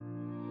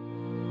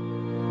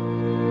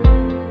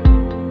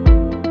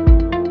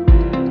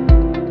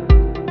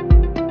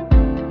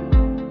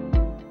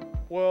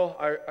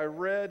I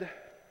read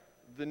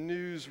the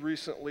news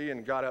recently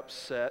and got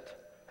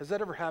upset. Has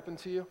that ever happened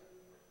to you?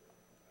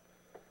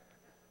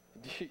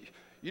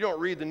 You don't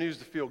read the news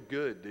to feel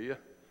good, do you?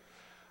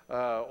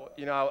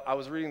 I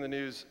was reading the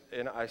news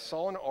and I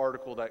saw an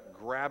article that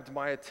grabbed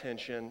my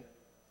attention,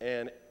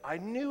 and I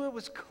knew it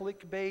was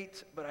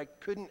clickbait, but I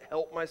couldn't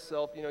help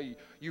myself.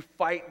 You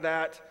fight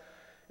that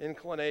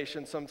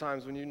inclination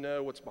sometimes when you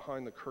know what's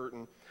behind the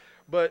curtain.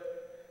 But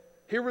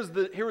here was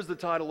the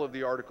title of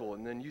the article,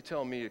 and then you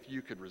tell me if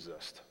you could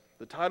resist.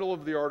 The title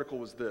of the article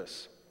was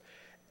this: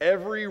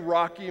 Every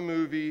Rocky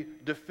movie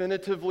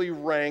definitively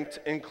ranked,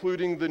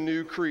 including the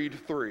new Creed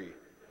 3.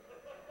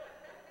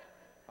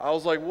 I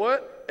was like,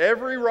 what?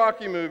 Every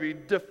Rocky movie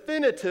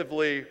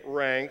definitively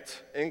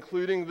ranked,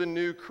 including the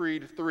new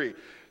Creed 3.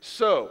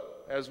 So,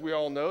 as we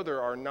all know,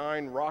 there are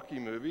 9 Rocky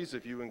movies,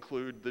 if you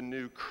include the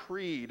new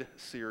Creed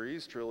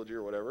series, trilogy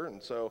or whatever.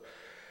 And so,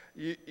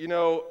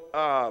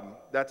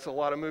 that's a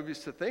lot of movies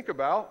to think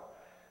about.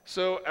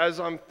 So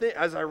as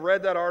I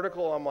read that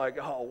article, I'm like,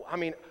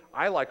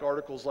 I like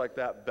articles like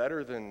that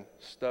better than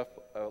stuff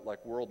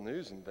like world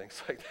news and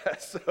things like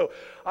that. So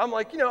I'm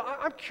like,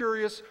 I'm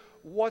curious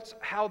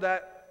how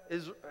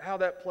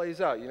that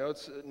plays out.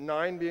 It's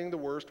 9 being the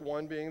worst,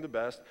 1 being the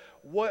best.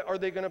 What are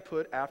they going to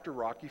put after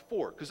Rocky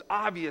 4? Because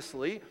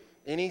obviously,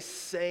 any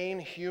sane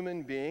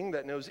human being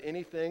that knows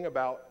anything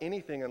about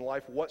anything in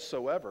life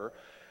whatsoever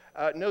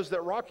knows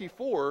that Rocky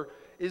 4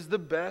 is the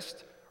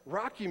best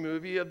Rocky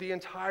movie of the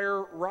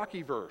entire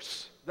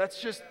Rocky-verse.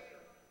 That's just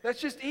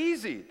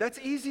easy. That's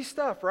easy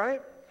stuff,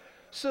 right?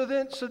 So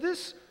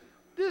this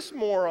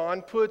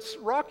moron puts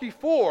Rocky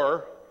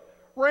 4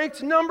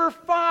 ranked number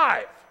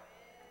 5.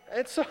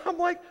 And so I'm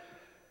like,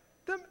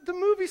 the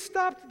movie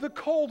stopped the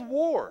Cold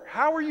War.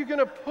 How are you going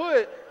to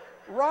put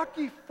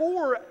Rocky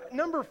 4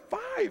 number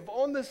 5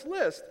 on this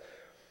list?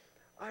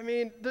 I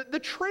mean, the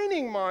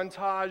training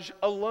montage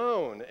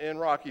alone in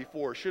Rocky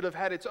 4 should have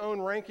had its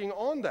own ranking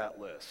on that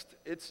list.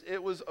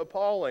 It was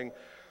appalling.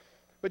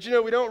 But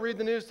we don't read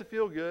the news to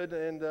feel good,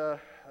 and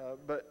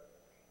but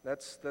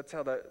that's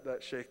how that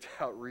shaked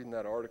out reading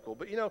that article.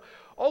 But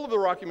all of the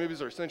Rocky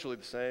movies are essentially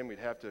the same. We'd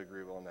have to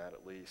agree on that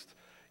at least.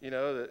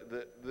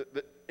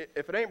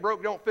 If it ain't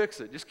broke, don't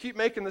fix it. Just keep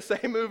making the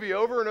same movie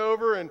over and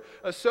over and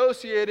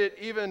associate it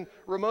even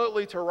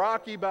remotely to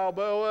Rocky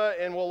Balboa,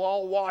 and we'll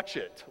all watch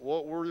it.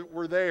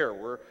 We're there.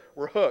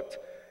 We're hooked.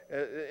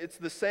 It's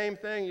the same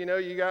thing.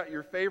 You got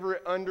your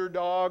favorite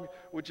underdog,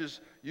 which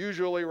is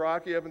usually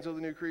Rocky up until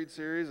the new Creed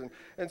series.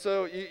 And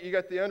so you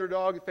got the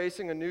underdog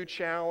facing a new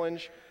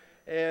challenge.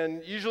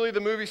 And usually the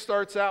movie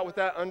starts out with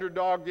that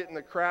underdog getting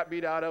the crap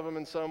beat out of him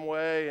in some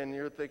way, and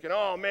you're thinking,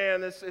 oh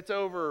man, it's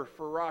over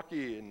for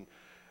Rocky.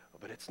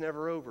 But it's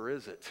never over,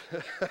 is it?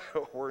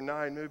 We're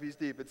 9 movies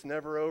deep. It's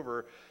never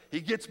over. He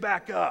gets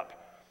back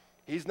up.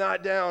 He's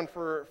not down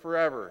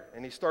forever.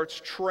 And he starts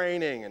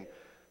training and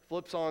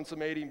flips on some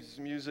 80s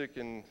music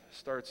and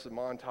starts the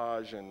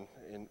montage, and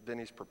then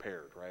he's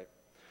prepared, right?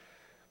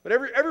 But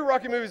every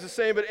Rocky movie is the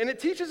same, and it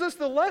teaches us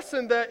the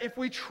lesson that if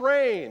we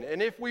train and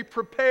if we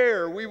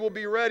prepare, we will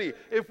be ready.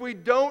 If we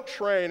don't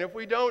train, if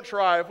we don't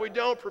try, if we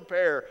don't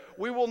prepare,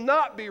 we will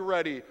not be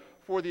ready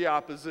for the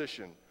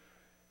opposition,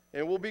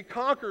 and we'll be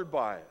conquered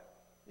by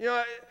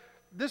it.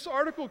 This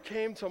article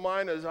came to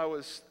mind as I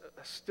was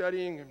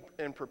studying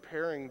and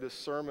preparing this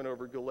sermon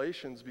over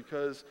Galatians,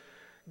 because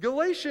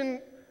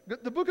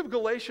the book of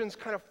Galatians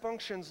kind of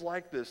functions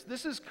like this.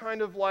 This is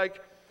kind of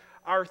like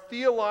our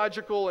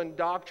theological and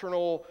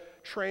doctrinal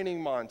training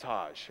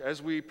montage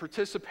as we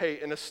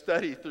participate in a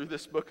study through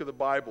this book of the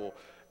Bible,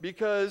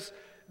 because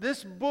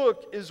this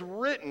book is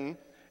written,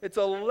 it's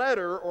a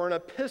letter or an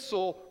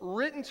epistle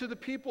written to the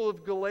people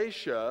of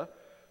Galatia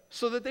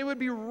so that they would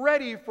be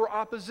ready for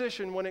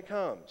opposition when it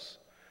comes.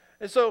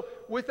 And so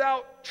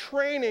without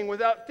training,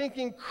 without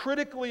thinking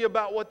critically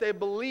about what they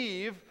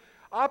believe,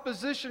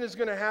 opposition is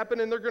going to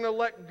happen, and they're going to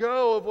let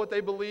go of what they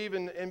believe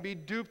and be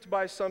duped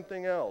by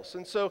something else.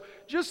 And so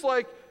just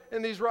like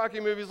in these Rocky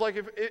movies, like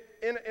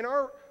in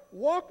our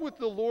walk with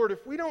the Lord,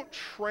 if we don't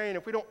train,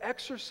 if we don't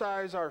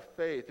exercise our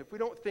faith, if we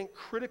don't think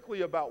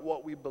critically about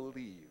what we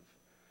believe,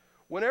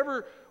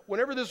 whenever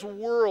this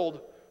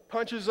world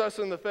punches us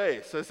in the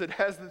face, as it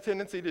has the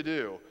tendency to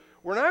do,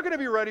 we're not going to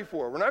be ready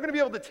for it. We're not going to be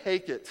able to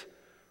take it.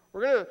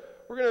 We're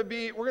going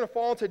to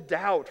fall into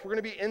doubt. We're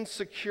going to be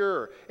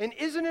insecure. And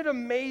isn't it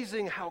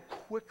amazing how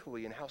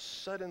quickly and how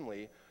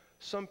suddenly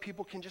some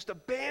people can just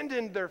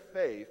abandon their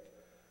faith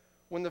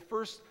when the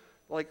first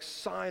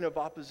sign of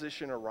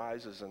opposition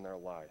arises in their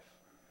life?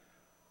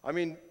 I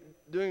mean,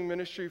 doing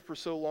ministry for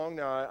so long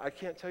now, I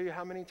can't tell you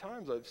how many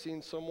times I've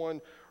seen someone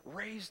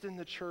raised in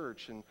the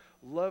church and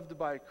loved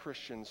by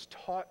Christians,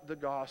 taught the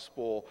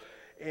gospel,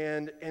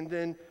 and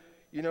then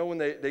when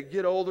they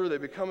get older, they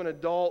become an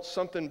adult,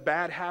 something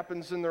bad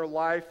happens in their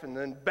life, and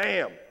then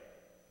bam,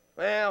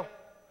 well,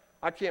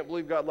 I can't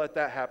believe God let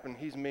that happen.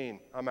 He's mean.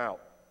 I'm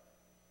out.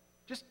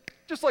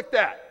 Just like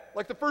that.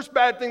 Like the first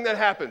bad thing that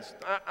happens,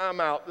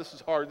 I'm out. This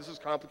is hard. This is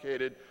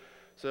complicated.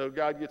 So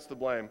God gets the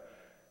blame.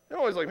 They're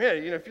always like, man,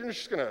 if you're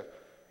just going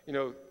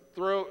to,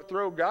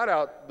 throw God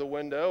out the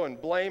window and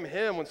blame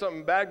him when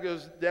something bad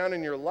goes down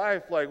in your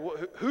life. Like,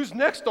 who's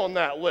next on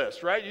that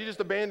list, right? You just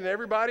abandon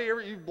everybody,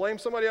 you blame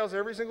somebody else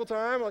every single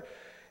time. Like,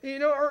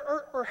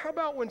 or how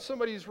about when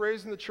somebody's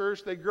raised in the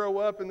church, they grow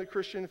up in the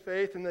Christian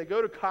faith, and they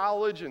go to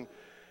college, and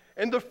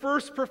the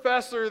first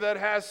professor that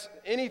has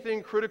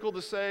anything critical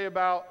to say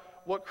about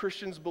what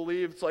Christians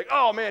believe, it's like,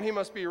 oh man, he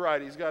must be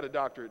right. He's got a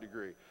doctorate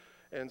degree.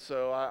 And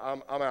so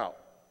I'm out.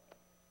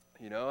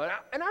 And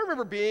I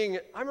remember being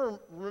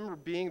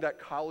that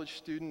college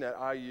student at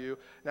IU.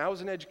 Now, I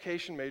was an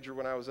education major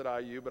when I was at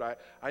IU, but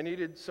I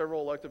needed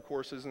several elective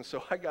courses, and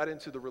so I got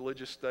into the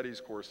religious studies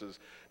courses.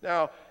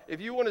 Now,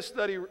 if you want to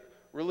study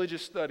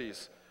religious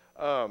studies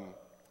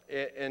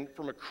and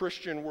from a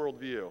Christian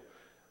worldview,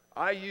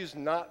 IU's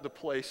not the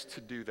place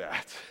to do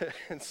that.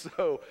 And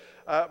so,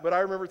 but I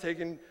remember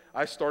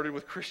I started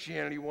with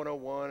Christianity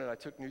 101, and I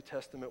took New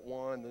Testament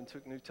 1, then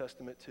took New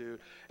Testament 2.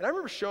 And I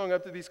remember showing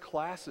up to these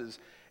classes,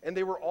 and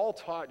they were all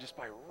taught just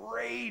by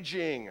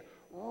raging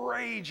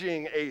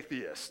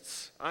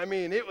atheists. I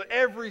mean,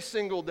 every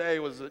single day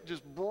was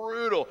just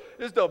brutal,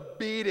 just a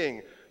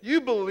beating.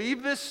 You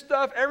believe this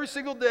stuff? Every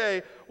single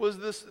day was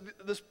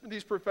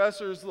these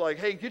professors like,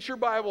 hey, get your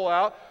Bible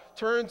out,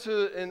 turn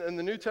to, in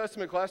the New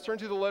Testament class, turn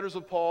to the letters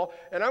of Paul,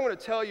 and I'm going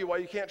to tell you why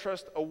you can't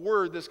trust a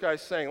word this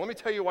guy's saying. Let me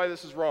tell you why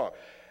this is wrong.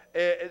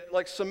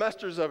 Like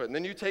semesters of it, and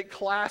then you take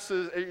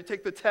classes, you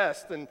take the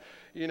test, and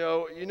you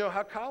know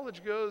how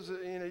college goes.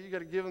 You got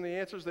to give them the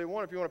answers they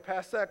want if you want to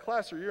pass that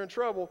class, or you're in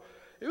trouble.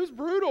 It was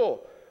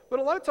brutal, but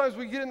a lot of times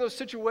we get in those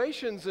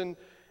situations, and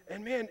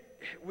man,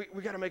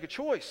 we got to make a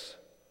choice.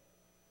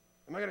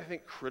 Am I going to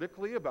think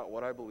critically about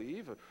what I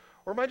believe,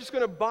 or am I just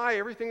going to buy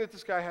everything that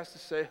this guy has to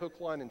say, hook,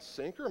 line, and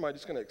sinker? Am I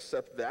just going to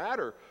accept that,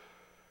 or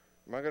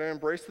am I going to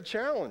embrace the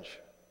challenge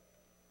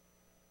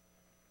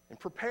and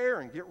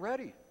prepare and get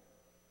ready?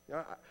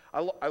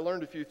 I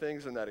learned a few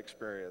things in that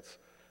experience.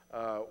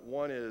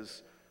 One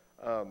is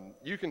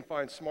you can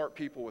find smart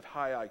people with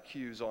high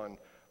IQs on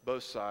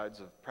both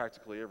sides of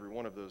practically every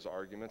one of those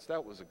arguments.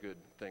 That was a good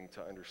thing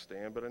to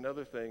understand. But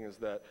another thing is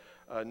that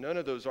none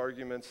of those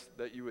arguments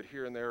that you would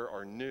hear in there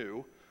are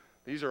new.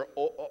 These are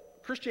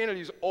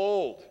Christianity's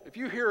old. If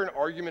you hear an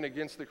argument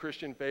against the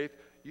Christian faith,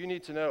 you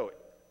need to know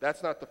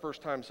that's not the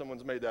first time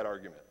someone's made that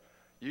argument.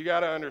 You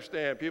got to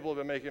understand, people have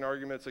been making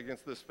arguments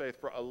against this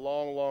faith for a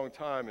long, long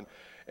time,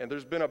 and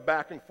there's been a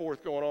back and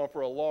forth going on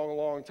for a long,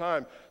 long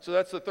time. So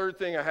that's the third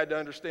thing I had to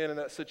understand in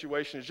that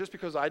situation, is just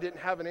because I didn't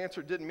have an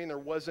answer didn't mean there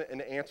wasn't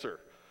an answer.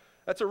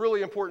 That's a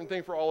really important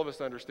thing for all of us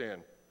to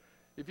understand.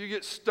 If you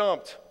get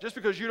stumped, just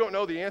because you don't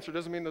know the answer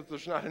doesn't mean that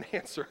there's not an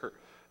answer.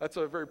 That's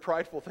a very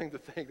prideful thing to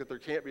think, that there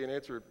can't be an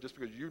answer just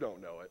because you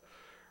don't know it,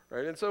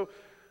 right? And so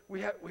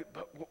but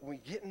when we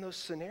get in those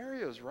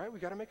scenarios, right, we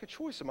got to make a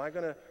choice. Am I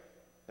going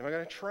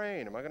to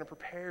train? Am I going to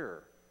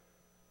prepare?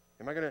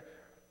 Am I going to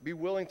be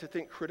willing to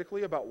think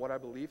critically about what I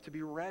believe, to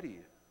be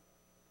ready?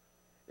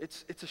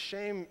 It's a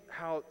shame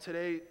how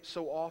today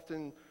so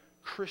often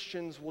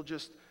Christians will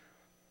just,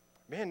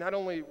 not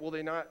only will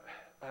they not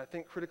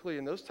think critically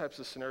in those types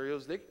of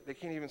scenarios, they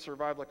can't even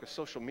survive like a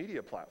social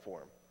media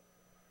platform,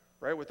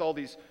 right? With all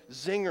these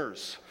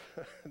zingers.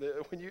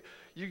 When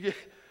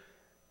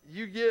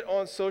you get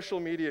on social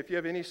media, if you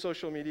have any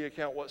social media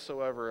account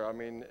whatsoever,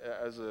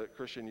 as a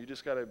Christian, you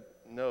just got to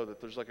know that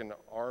there's like an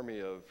army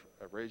of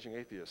raging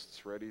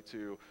atheists ready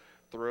to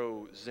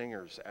throw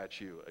zingers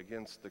at you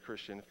against the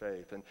Christian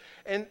faith.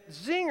 And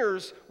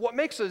zingers, what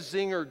makes a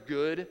zinger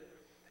good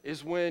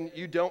is when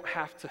you don't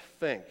have to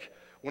think.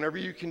 Whenever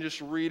you can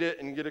just read it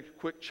and get a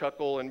quick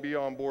chuckle and be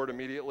on board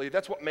immediately,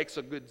 that's what makes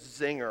a good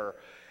zinger.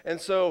 And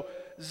so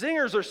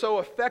zingers are so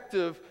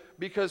effective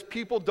because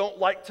people don't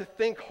like to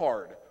think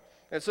hard.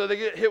 And so they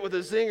get hit with a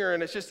zinger,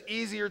 and it's just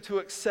easier to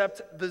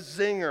accept the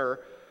zinger,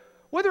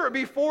 whether it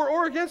be for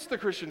or against the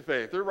Christian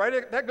faith,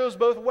 right? That goes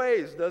both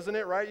ways, doesn't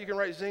it, right? You can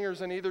write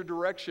zingers in either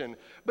direction.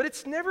 But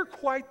it's never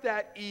quite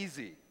that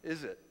easy,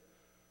 is it?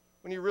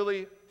 When you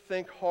really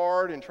think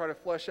hard and try to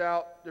flesh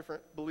out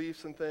different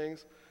beliefs and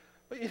things.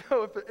 But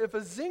if a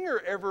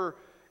zinger ever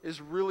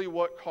is really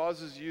what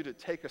causes you to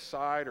take a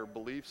side or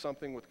believe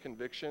something with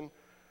conviction,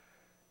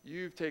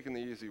 you've taken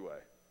the easy way.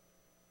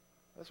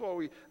 That's why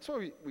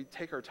we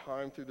take our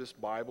time through this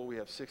Bible. We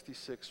have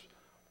 66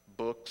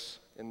 books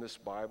in this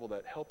Bible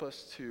that help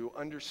us to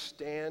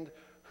understand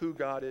who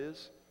God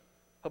is,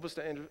 help us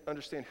to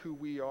understand who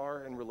we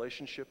are in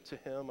relationship to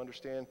Him,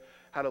 understand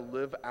how to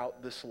live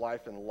out this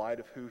life in light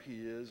of who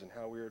He is and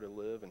how we are to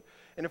live.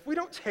 And if we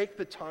don't take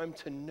the time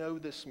to know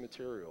this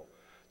material,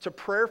 to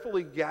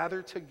prayerfully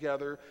gather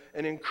together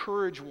and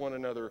encourage one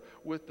another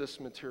with this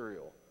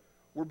material,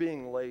 we're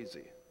being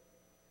lazy.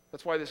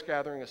 That's why this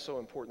gathering is so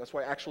important. That's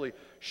why actually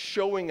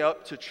showing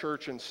up to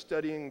church and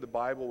studying the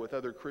Bible with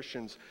other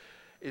Christians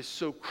is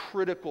so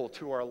critical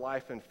to our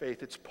life and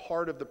faith. It's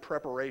part of the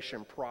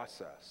preparation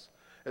process.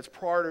 It's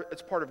part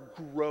of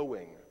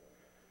growing.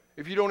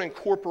 If you don't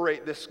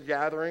incorporate this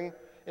gathering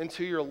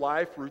into your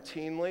life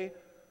routinely,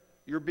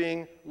 you're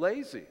being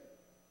lazy.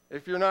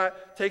 if you're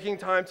not taking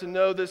time to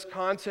know this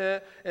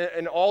content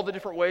and all the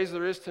different ways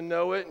there is to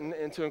know it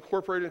and to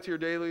incorporate it into your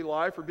daily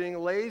life, or being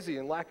lazy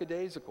and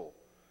lackadaisical.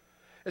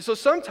 And so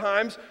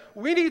sometimes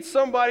we need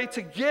somebody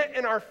to get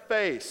in our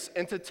face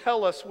and to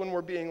tell us when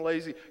we're being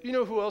lazy. You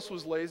know who else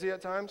was lazy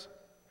at times?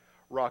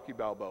 Rocky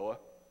Balboa.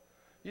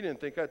 You didn't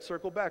think I'd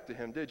circle back to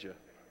him, did you?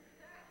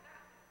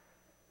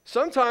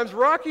 Sometimes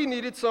Rocky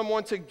needed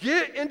someone to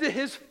get into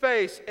his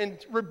face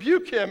and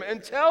rebuke him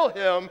and tell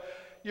him,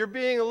 you're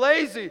being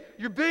lazy,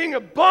 you're being a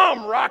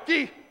bum,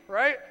 Rocky,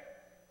 right?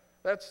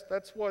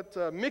 That's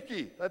what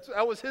Mickey,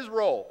 that was his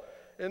role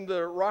in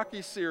the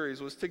Rocky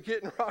series, was to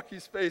get in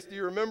Rocky's face. Do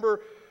you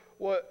remember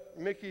what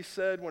Mickey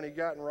said when he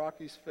got in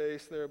Rocky's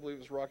face there? I believe it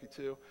was Rocky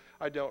 2.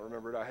 I don't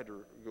remember it. I had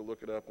to go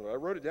look it up. I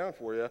wrote it down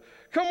for you.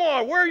 Come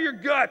on, where are your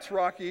guts,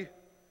 Rocky?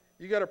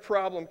 You got a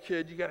problem,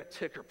 kid. You got a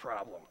ticker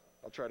problem.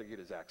 I'll try to get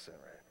his accent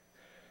right.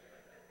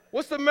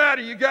 What's the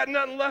matter? You got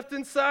nothing left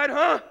inside,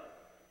 huh?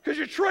 Because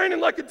you're training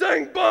like a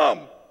dang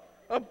bum.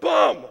 A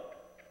bum.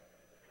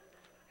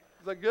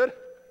 Is that good?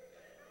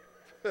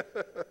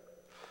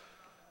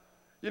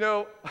 You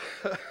know,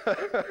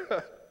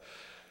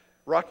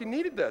 Rocky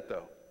needed that,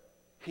 though.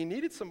 He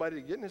needed somebody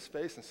to get in his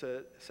face and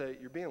say,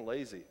 you're being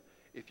lazy.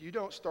 If you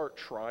don't start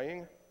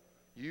trying,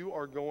 you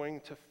are going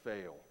to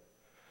fail.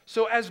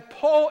 So as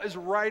Paul is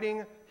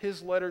writing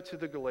his letter to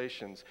the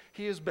Galatians,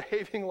 he is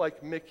behaving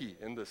like Mickey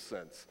in this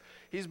sense.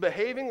 He's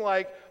behaving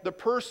like the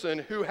person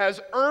who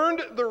has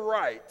earned the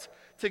right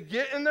to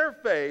get in their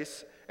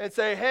face and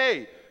say,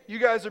 hey, you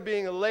guys are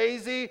being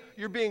lazy,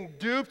 you're being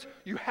duped,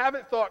 you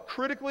haven't thought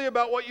critically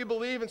about what you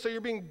believe, and so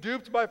you're being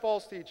duped by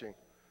false teaching.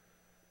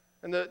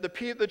 And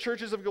the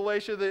churches of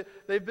Galatia,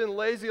 they've been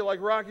lazy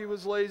like Rocky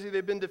was lazy.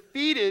 They've been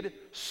defeated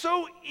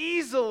so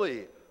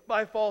easily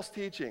by false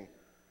teaching.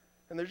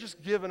 And they're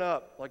just giving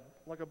up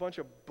like a bunch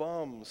of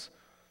bums.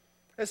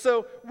 And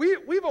so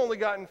we've only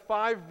gotten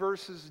 5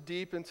 verses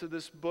deep into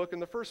this book,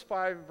 and the first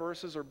 5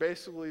 verses are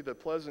basically the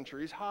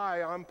pleasantries.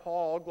 Hi, I'm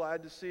Paul,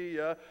 glad to see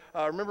you.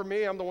 Remember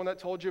me, I'm the one that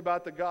told you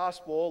about the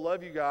gospel.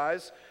 Love you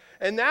guys.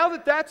 And now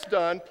that that's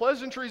done,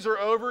 pleasantries are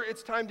over,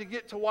 it's time to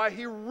get to why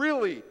he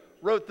really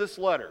wrote this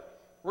letter.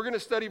 We're going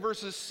to study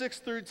verses 6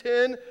 through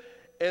 10,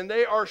 and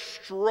they are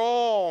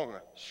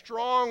strongly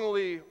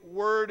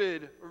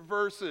worded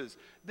verses.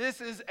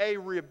 This is a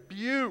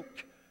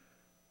rebuke.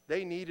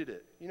 They needed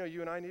it. You know,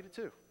 you and I need it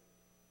too.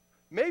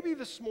 Maybe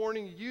this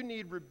morning you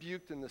need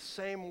rebuked in the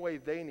same way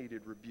they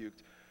needed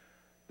rebuked.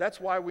 That's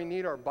why we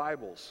need our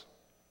Bibles,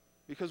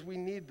 because we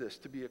need this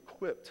to be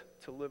equipped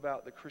to live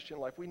out the Christian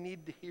life. We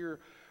need to hear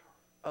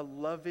a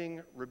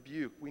loving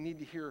rebuke. We need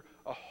to hear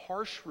a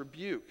harsh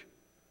rebuke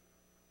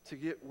to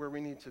get where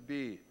we need to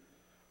be.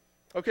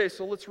 Okay,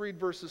 so let's read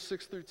verses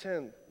 6 through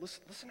 10.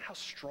 Listen how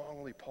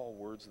strongly Paul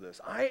words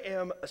this. I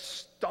am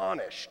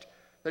astonished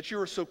that you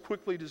are so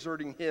quickly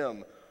deserting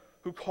him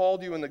who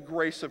called you in the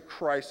grace of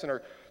Christ and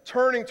are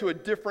turning to a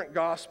different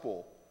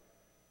gospel.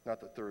 Not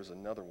that there is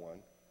another one.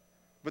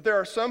 But there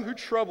are some who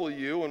trouble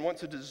you and want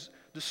to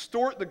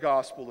distort the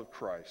gospel of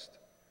Christ.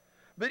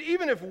 But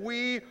even if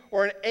we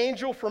or an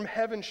angel from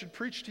heaven should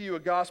preach to you a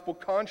gospel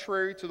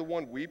contrary to the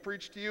one we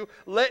preach to you,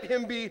 let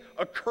him be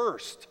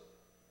accursed.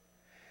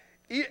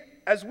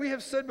 As we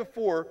have said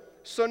before,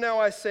 so now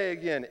I say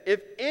again,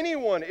 if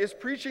anyone is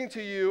preaching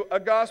to you a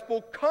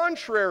gospel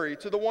contrary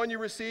to the one you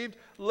received,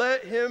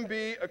 let him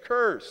be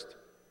accursed.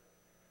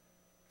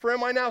 For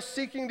am I now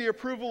seeking the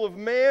approval of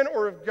man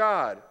or of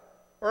God?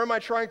 Or am I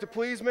trying to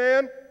please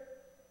man?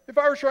 If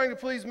I were trying to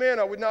please man,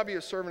 I would not be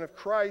a servant of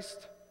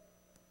Christ.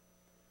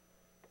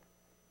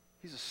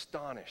 He's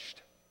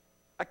astonished.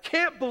 I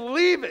can't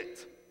believe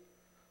it.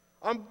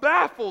 I'm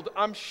baffled.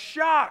 I'm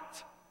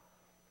shocked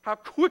how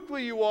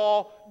quickly you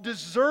all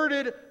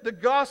deserted the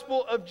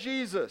gospel of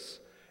Jesus.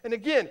 And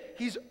again,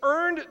 he's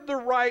earned the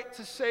right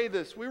to say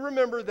this. We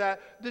remember that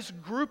this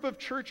group of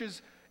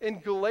churches in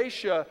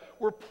Galatia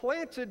were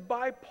planted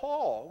by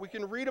Paul. We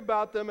can read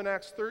about them in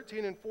Acts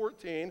 13 and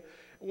 14,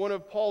 one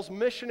of Paul's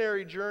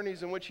missionary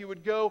journeys in which he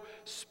would go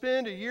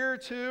spend a year or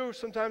 2,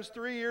 sometimes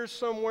 3 years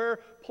somewhere,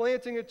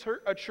 planting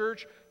a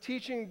church,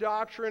 teaching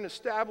doctrine,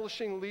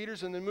 establishing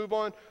leaders, and then move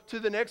on to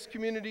the next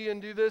community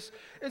and do this.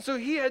 And so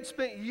he had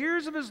spent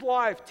years of his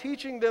life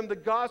teaching them the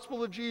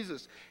gospel of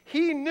Jesus.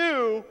 He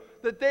knew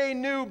that they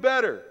knew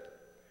better.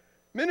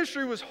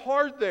 Ministry was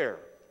hard there.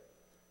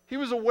 He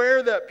was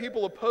aware that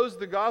people opposed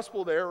the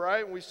gospel there,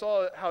 right? And we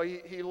saw how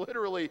he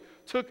literally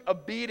took a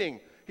beating.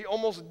 He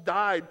almost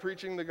died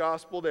preaching the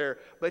gospel there.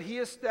 But he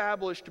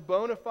established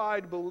bona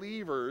fide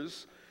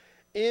believers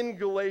in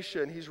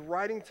Galatia, and he's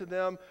writing to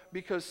them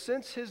because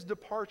since his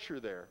departure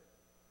there,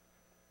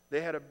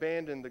 they had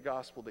abandoned the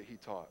gospel that he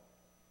taught.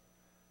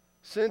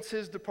 Since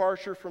his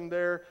departure from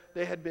there,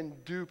 they had been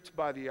duped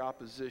by the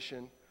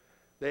opposition.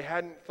 They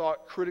hadn't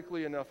thought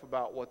critically enough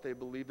about what they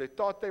believed. They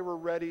thought they were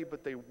ready,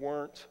 but they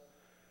weren't.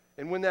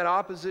 And when that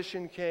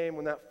opposition came,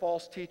 when that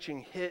false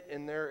teaching hit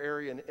in their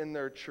area and in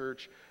their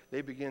church,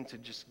 they began to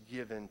just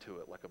give into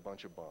it like a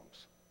bunch of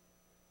bums.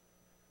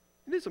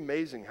 It is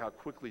amazing how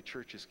quickly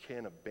churches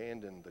can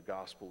abandon the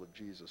gospel of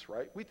Jesus,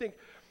 right? We think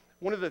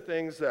One of the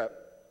things that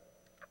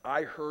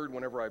I heard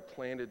whenever I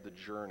planted the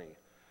journey,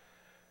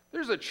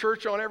 there's a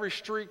church on every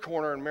street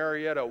corner in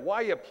Marietta. Why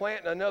are you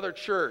planting another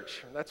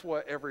church? And that's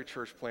what every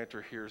church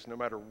planter hears, no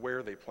matter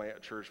where they plant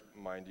a church,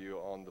 mind you,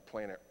 on the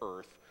planet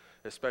Earth,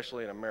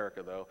 especially in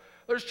America, though.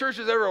 There's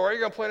churches everywhere. Why are you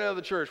going to plant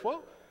another church?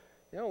 Well,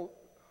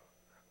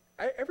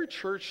 every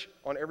church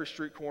on every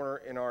street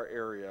corner in our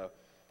area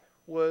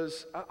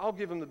I'll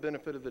give them the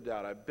benefit of the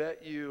doubt. I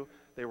bet you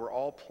they were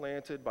all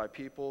planted by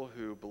people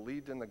who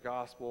believed in the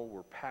gospel,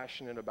 were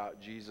passionate about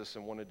Jesus,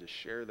 and wanted to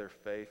share their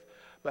faith.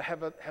 But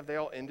have they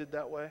all ended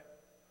that way?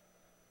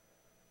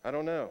 I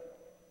don't know.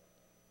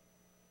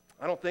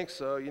 I don't think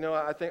so.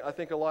 I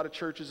think a lot of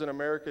churches in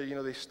America,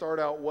 they start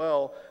out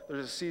well.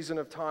 There's a season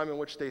of time in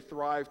which they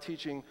thrive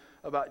teaching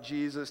about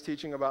Jesus,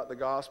 teaching about the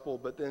gospel.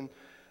 But then,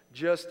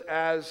 just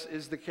as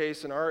is the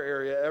case in our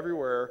area,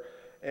 everywhere,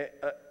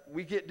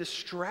 we get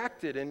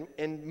distracted,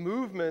 and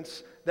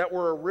movements that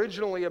were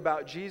originally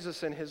about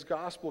Jesus and his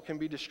gospel can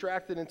be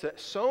distracted into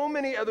so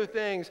many other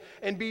things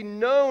and be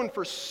known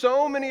for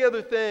so many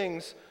other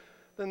things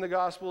than the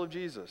gospel of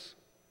Jesus.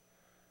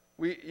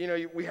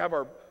 We have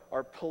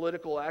our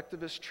political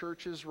activist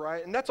churches,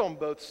 right? And that's on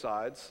both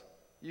sides.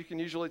 You can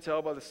usually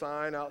tell by the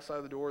sign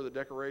outside the door, the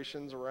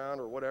decorations around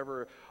or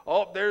whatever.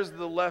 Oh, there's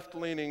the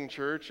left-leaning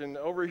church, and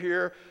over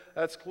here,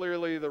 that's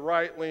clearly the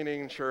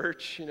right-leaning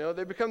church.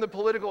 They become the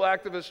political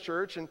activist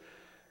church, and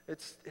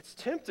it's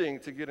tempting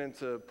to get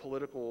into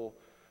political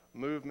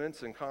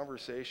movements and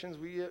conversations.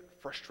 We get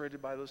frustrated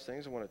by those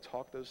things and want to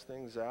talk those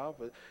things out.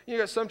 But you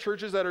got some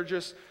churches that are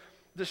just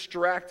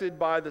distracted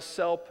by the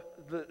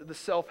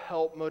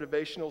self-help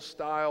motivational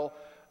style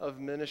of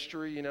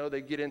ministry.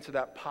 They get into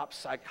that pop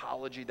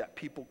psychology that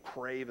people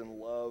crave and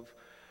love.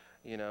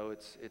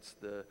 It's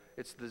the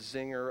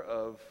zinger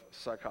of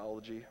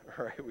psychology,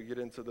 right? We get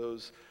into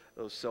those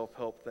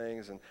self-help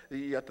things, and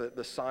you got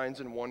the signs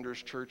and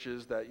wonders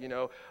churches that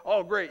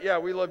oh great, yeah,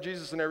 we love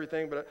Jesus and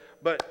everything,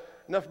 but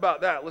enough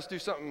about that. Let's do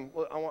something.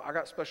 I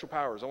got special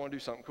powers. I want to do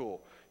something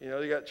cool.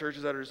 You got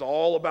churches that are just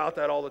all about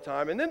that all the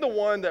time. And then the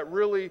one that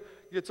really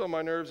gets on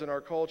my nerves in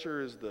our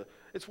culture is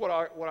it's what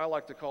I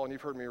like to call, and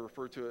you've heard me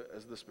refer to it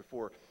as this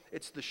before.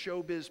 It's the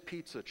showbiz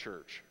pizza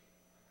church.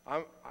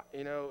 You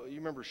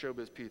remember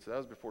Showbiz Pizza? That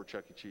was before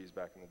Chuck E. Cheese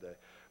back in the day.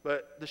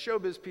 But the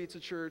Showbiz Pizza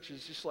church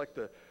is just like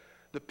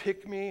the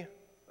pick-me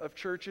of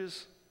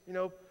churches.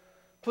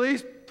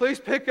 Please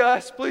pick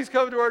us. Please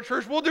come to our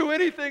church. We'll do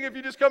anything if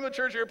you just come to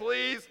church here,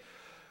 please.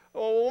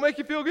 Oh, we'll make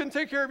you feel good and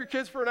take care of your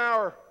kids for an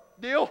hour.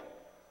 Deal?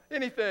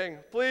 Anything.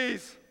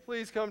 Please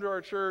come to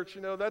our church.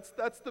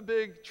 That's the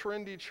big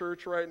trendy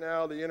church right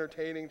now, the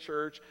entertaining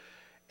church.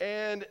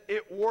 And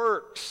it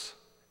works.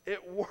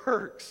 It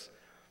works.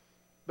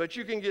 But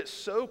you can get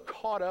so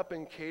caught up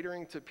in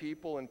catering to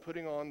people and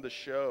putting on the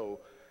show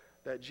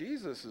that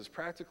Jesus is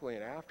practically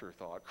an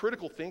afterthought.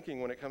 Critical thinking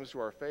when it comes to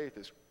our faith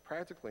is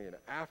practically an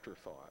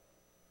afterthought.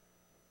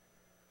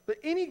 But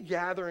any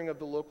gathering of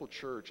the local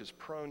church is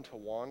prone to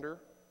wander,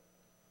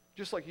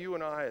 just like you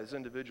and I as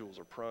individuals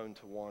are prone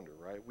to wander,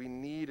 right? We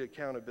need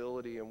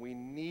accountability, and we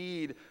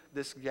need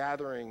this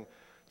gathering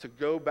to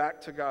go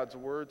back to God's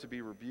word, to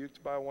be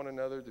rebuked by one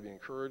another, to be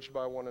encouraged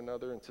by one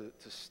another, and to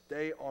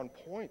stay on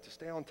point, to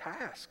stay on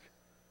task.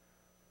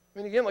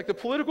 Again, like the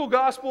political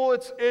gospel,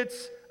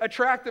 it's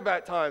attractive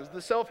at times.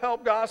 The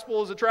self-help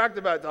gospel is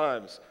attractive at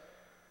times.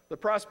 The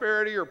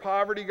prosperity or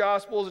poverty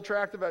gospel is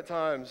attractive at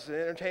times.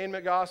 The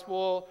entertainment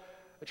gospel,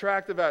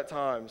 attractive at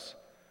times.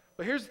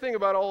 But here's the thing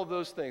about all of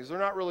those things. They're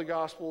not really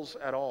gospels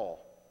at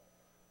all.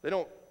 They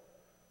don't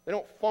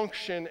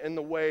function in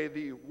the way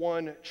the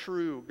one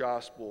true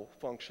gospel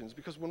functions.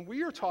 Because when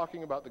we are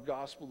talking about the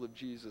gospel of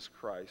Jesus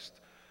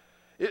Christ,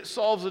 it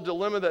solves a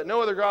dilemma that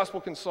no other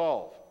gospel can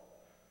solve.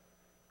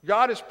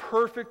 God is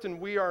perfect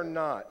and we are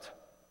not.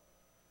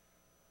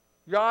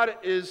 God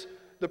is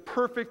the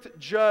perfect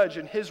judge,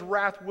 and his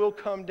wrath will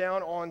come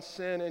down on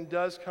sin and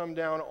does come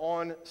down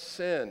on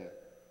sin.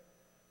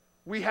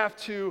 We have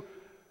to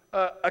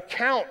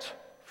account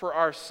for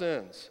our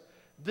sins.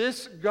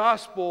 This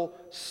gospel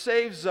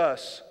saves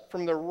us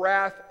from the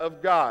wrath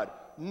of God.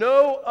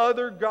 No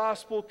other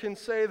gospel can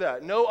say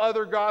that. No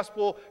other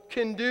gospel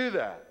can do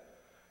that.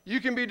 You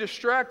can be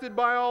distracted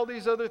by all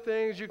these other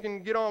things. You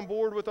can get on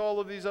board with all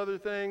of these other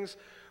things,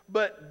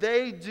 but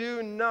they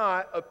do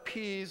not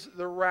appease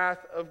the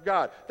wrath of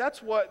God.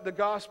 That's what the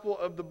gospel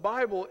of the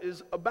Bible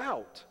is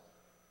about.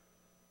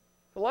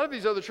 A lot of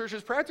these other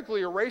churches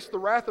practically erase the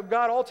wrath of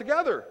God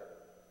altogether.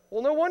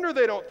 Well, no wonder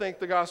they don't think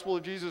the gospel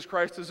of Jesus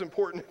Christ is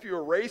important if you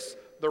erase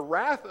the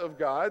wrath of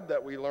God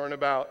that we learn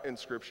about in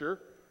Scripture.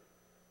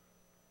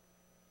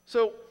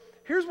 So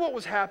here's what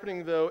was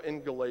happening, though,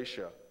 in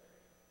Galatia.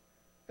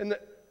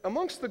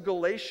 Amongst the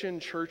Galatian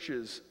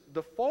churches,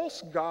 the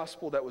false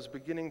gospel that was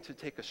beginning to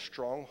take a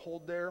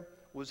stronghold there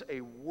was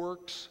a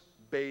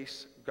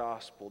works-based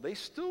gospel. They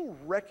still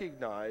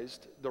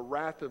recognized the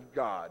wrath of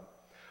God.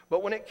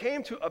 But when it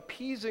came to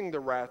appeasing the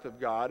wrath of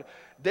God,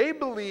 they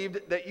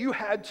believed that you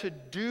had to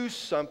do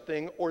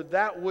something or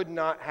that would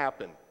not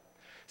happen.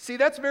 See,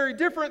 that's very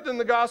different than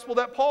the gospel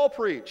that Paul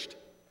preached.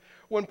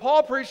 When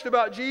Paul preached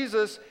about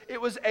Jesus,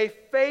 it was a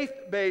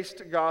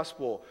faith-based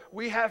gospel.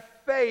 We have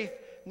faith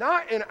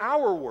not in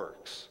our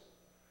works.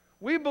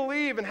 We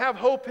believe and have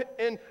hope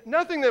in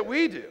nothing that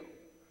we do,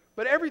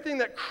 but everything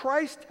that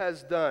Christ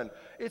has done.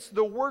 It's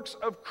the works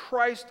of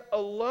Christ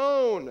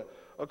alone,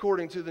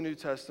 according to the New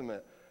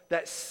Testament,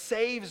 that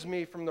saves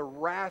me from the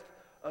wrath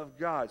of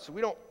God. So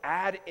we don't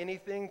add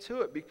anything to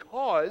it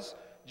because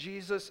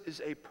Jesus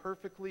is a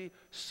perfectly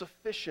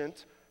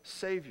sufficient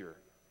Savior.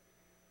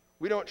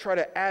 We don't try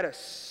to add a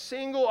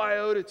single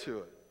iota to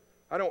it.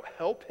 I don't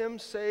help him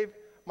save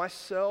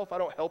myself. I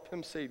don't help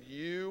him save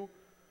you.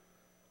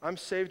 I'm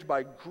saved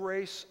by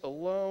grace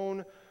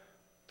alone,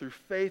 through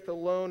faith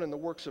alone, and the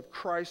works of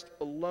Christ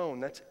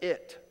alone. That's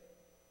it.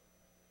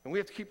 And we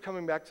have to keep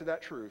coming back to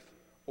that truth,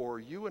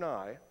 or you and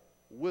I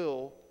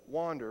will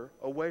wander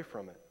away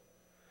from it.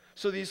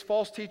 So these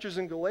false teachers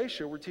in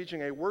Galatia were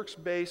teaching a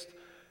works-based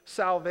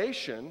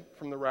salvation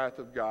from the wrath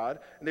of God,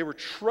 and they were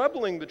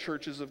troubling the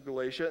churches of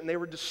Galatia, and they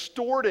were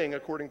distorting,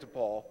 according to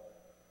Paul,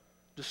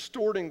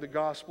 distorting the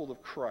gospel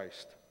of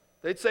Christ.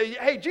 They'd say,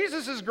 hey,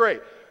 Jesus is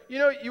great. You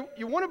know,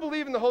 you want to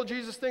believe in the whole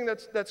Jesus thing,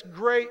 that's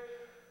great,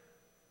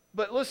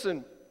 but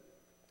listen,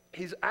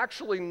 he's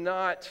actually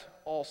not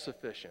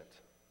all-sufficient.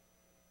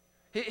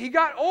 He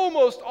got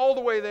almost all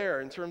the way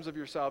there in terms of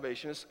your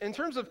salvation. In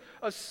terms of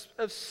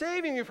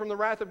saving you from the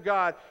wrath of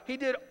God, he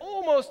did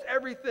almost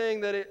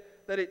everything that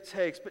it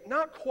takes, but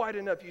not quite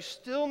enough. You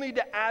still need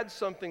to add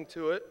something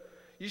to it.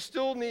 You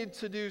still need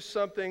to do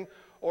something,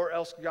 or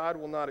else God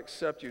will not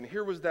accept you. And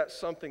here was that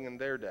something in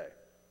their day.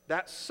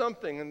 That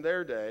something in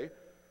their day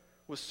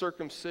was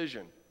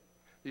circumcision.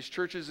 These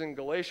churches in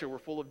Galatia were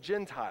full of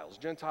Gentiles.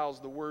 Gentiles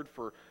is the word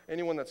for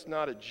anyone that's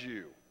not a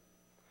Jew.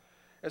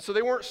 And so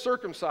they weren't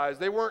circumcised.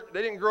 They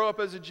didn't grow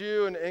up as a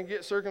Jew and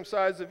get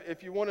circumcised.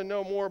 If you want to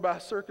know more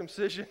about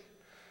circumcision,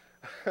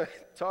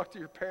 talk to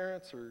your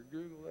parents or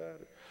Google that.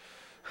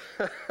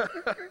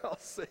 I'll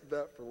save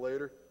that for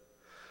later.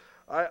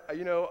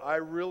 I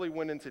really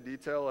went into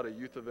detail at a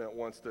youth event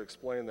once to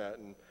explain that,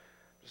 and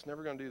just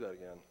never going to do that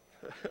again.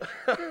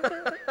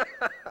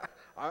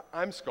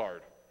 I'm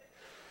scarred.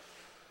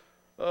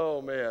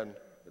 Oh, man.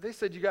 They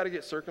said you got to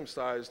get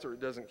circumcised or it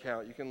doesn't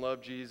count. You can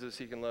love Jesus,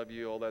 he can love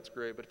you, all that's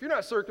great. But if you're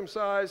not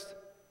circumcised,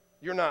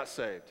 you're not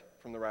saved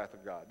from the wrath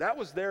of God. That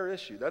was their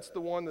issue. That's the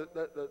one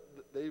that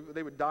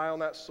they would die on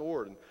that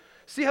sword. And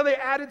see how they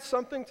added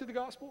something to the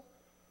gospel?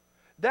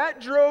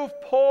 That drove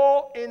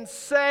Paul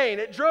insane.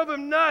 It drove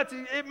him nuts.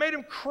 It made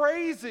him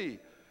crazy.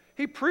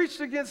 He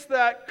preached against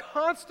that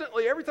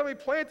constantly. Every time he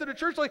planted a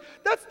church, like,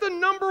 that's the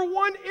number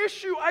one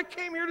issue I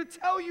came here to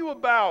tell you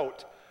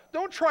about.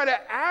 Don't try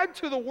to add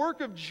to the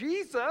work of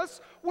Jesus.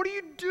 What are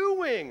you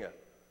doing?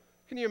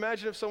 Can you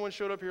imagine if someone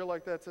showed up here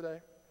like that today?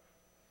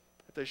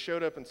 If they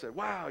showed up and said,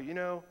 wow, you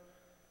know,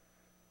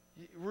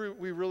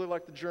 we really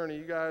like the journey.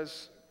 You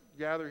guys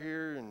gather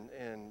here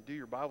and do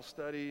your Bible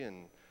study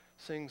and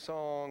sing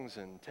songs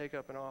and take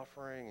up an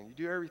offering and you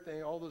do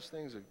everything, all those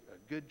things a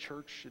good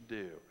church should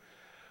do.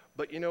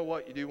 But you know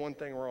what? You do one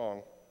thing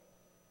wrong.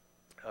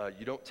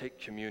 You don't take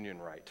communion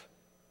right.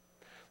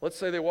 Let's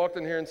say they walked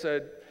in here and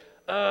said,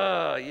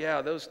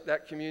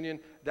 that communion,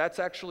 that's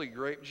actually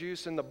grape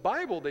juice. In the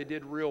Bible, they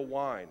did real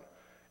wine.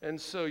 And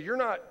so you're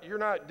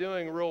not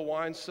doing real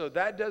wine, so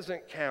that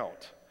doesn't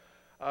count.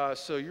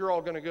 So you're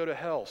all going to go to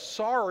hell.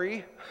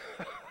 Sorry.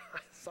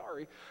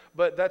 Sorry,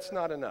 but that's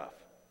not enough.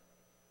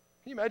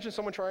 Can you imagine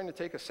someone trying to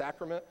take a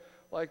sacrament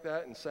like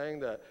that and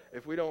saying that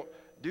if we don't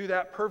do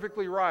that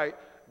perfectly right,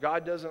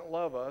 God doesn't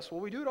love us? Well,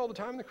 we do it all the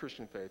time in the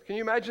Christian faith. Can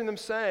you imagine them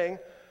saying,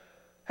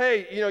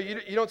 hey,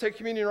 you don't take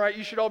communion right,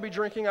 you should all be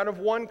drinking out of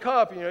one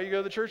cup. You go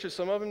to the churches,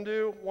 some of them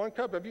do one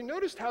cup. Have you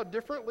noticed how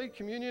differently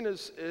communion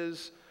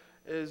is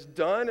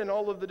done in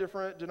all of the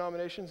different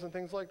denominations and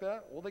things like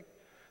that? Well,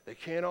 they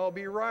can't all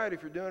be right.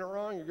 If you're doing it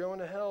wrong, you're going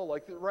to hell.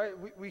 Right?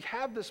 We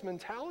have this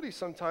mentality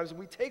sometimes, and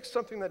we take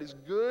something that is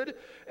good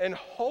and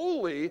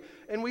holy,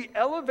 and we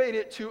elevate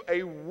it to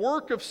a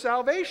work of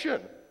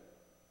salvation.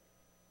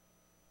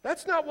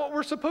 That's not what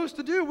we're supposed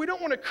to do. We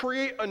don't want to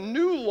create a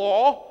new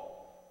law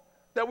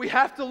that we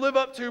have to live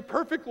up to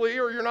perfectly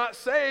or you're not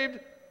saved.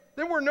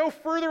 Then we're no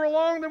further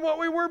along than what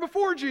we were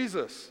before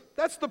Jesus.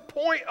 That's the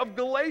point of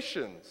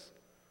Galatians.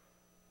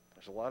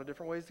 There's a lot of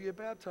different ways to get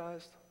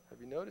baptized. Have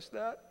you noticed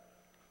that?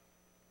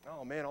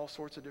 Oh man, all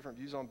sorts of different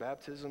views on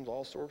baptisms,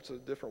 all sorts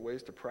of different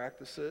ways to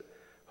practice it.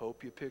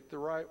 Hope you picked the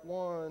right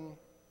one.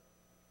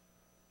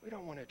 We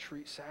don't want to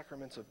treat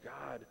sacraments of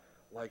God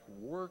like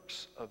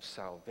works of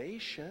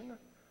salvation.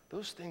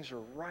 Those things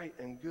are right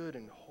and good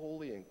and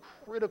holy and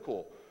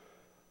critical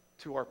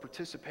to our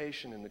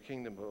participation in the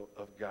kingdom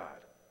of God.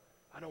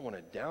 I don't want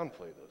to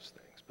downplay those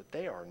things, but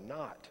they are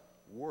not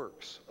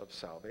works of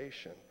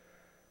salvation.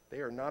 They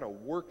are not a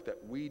work that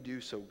we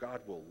do so God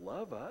will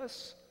love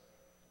us.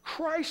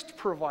 Christ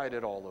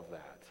provided all of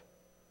that.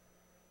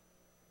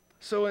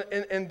 So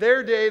in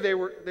their day, they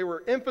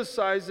were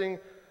emphasizing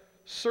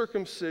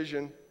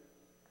circumcision,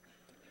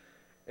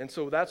 and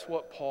so that's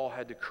what Paul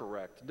had to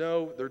correct.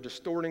 No, they're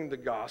distorting the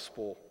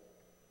gospel.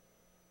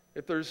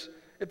 If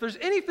If there's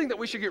anything that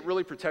we should get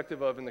really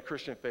protective of in the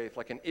Christian faith,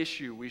 like an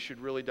issue we should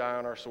really die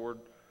on our sword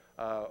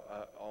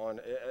on,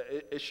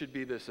 it should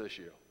be this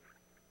issue.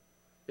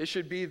 It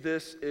should be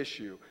this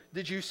issue.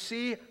 Did you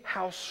see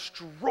how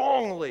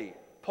strongly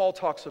Paul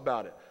talks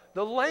about it?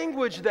 The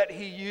language that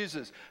he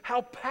uses,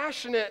 how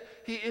passionate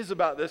he is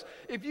about this.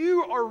 If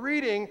you are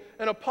reading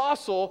an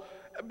apostle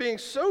being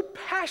so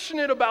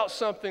passionate about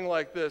something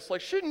like this,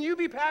 like, shouldn't you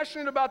be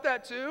passionate about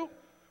that too?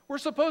 We're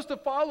supposed to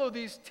follow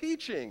these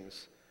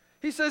teachings.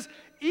 He says,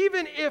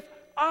 even if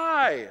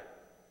I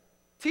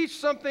teach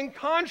something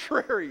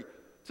contrary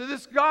to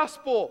this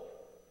gospel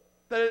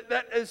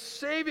that is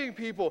saving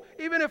people,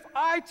 even if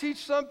I teach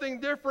something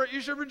different,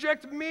 you should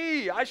reject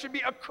me. I should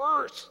be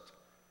accursed.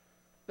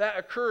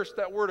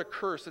 That word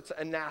accursed, it's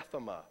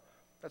anathema.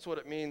 That's what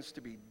it means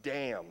to be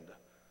damned.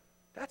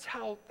 That's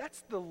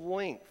the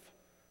length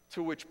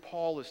to which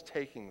Paul is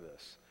taking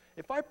this.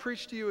 If I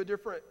preach to you a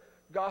different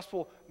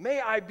gospel, may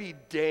I be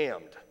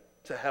damned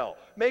to hell.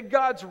 May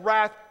God's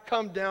wrath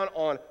come down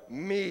on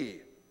me.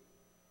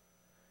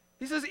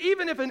 He says,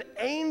 even if an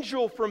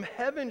angel from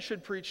heaven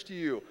should preach to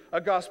you a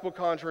gospel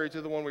contrary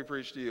to the one we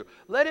preach to you,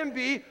 let him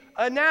be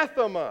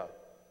anathema,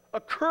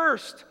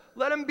 accursed,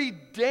 let him be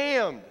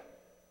damned.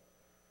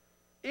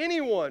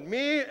 Anyone,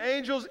 me,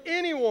 angels,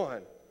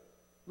 anyone,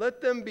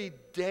 let them be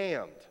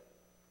damned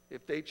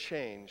if they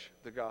change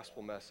the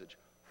gospel message.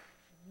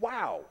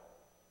 Wow.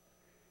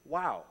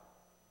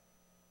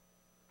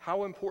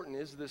 How important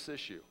is this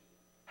issue?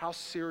 How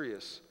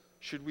serious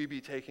should we be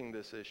taking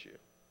this issue?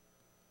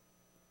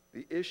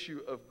 The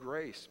issue of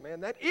grace. Man,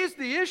 that is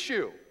the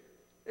issue.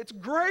 It's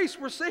grace.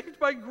 We're saved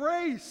by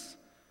grace.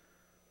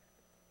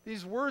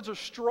 These words are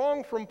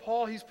strong from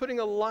Paul. He's putting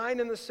a line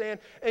in the sand,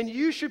 and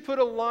you should put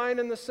a line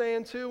in the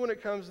sand too when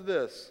it comes to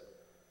this.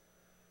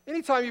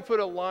 Anytime you put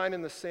a line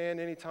in the sand,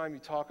 anytime you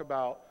talk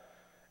about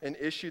an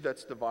issue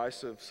that's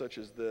divisive such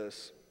as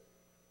this,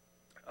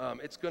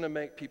 it's going to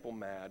make people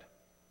mad.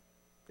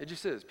 It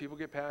just is. People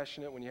get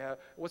passionate when you have,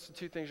 what's the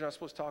two things you're not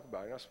supposed to talk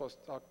about? You're not supposed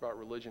to talk about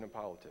religion and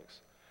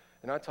politics.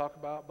 And I talk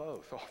about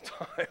both all the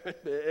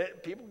time.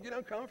 People get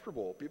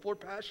uncomfortable. People are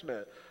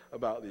passionate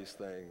about these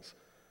things.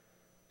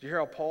 Do you hear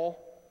how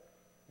Paul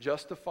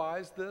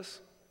justifies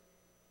this?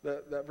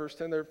 That verse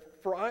 10 there.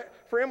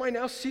 For am I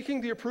now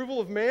seeking the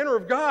approval of man or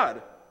of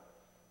God?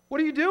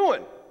 What are you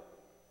doing?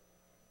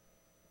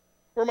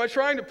 Or am I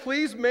trying to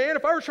please man?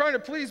 If I were trying to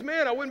please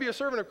man, I wouldn't be a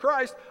servant of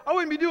Christ. I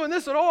wouldn't be doing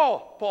this at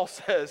all, Paul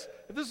says.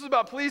 If this is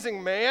about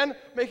pleasing man,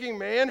 making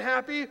man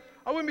happy,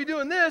 I wouldn't be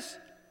doing this.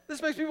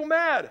 This makes people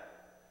mad.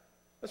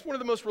 That's one of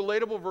the most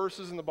relatable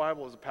verses in the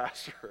Bible as a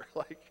pastor.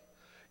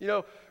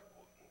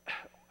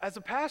 As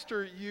a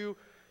pastor, you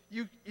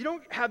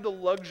don't have the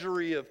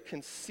luxury of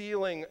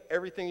concealing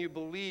everything you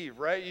believe,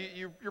 right?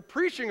 You're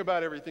preaching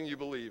about everything you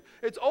believe.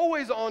 It's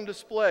always on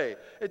display.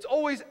 It's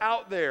always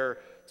out there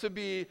to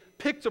be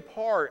picked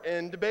apart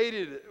and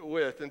debated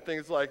with and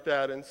things like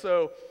that. And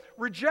so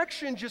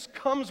rejection just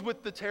comes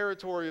with the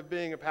territory of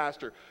being a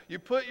pastor. You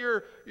put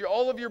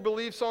all of your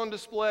beliefs on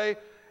display,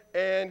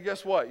 and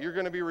guess what? You're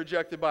going to be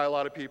rejected by a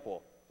lot of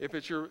people. If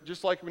it's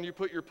just like when you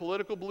put your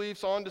political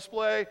beliefs on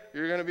display,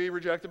 you're going to be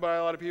rejected by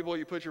a lot of people.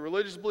 You put your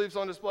religious beliefs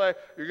on display,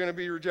 you're going to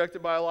be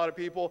rejected by a lot of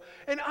people.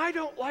 And I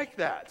don't like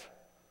that.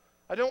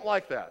 I don't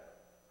like that.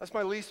 That's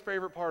my least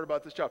favorite part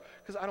about this job,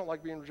 because I don't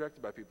like being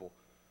rejected by people.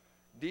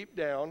 Deep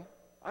down,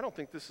 I don't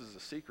think this is a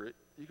secret.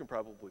 You can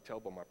probably tell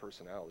by my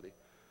personality.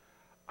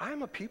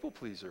 I'm a people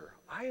pleaser.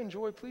 I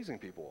enjoy pleasing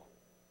people.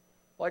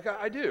 Like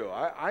I do.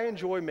 I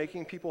enjoy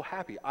making people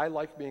happy. I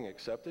like being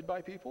accepted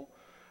by people.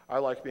 I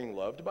like being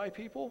loved by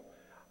people.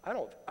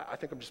 I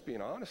think I'm just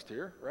being honest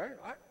here, right?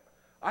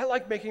 I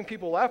like making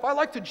people laugh. I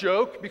like to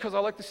joke because I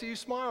like to see you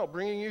smile.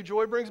 Bringing you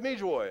joy brings me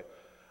joy.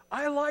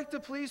 I like to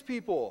please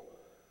people.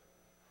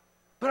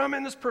 But I'm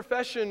in this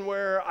profession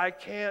where I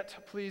can't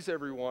please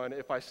everyone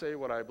if I say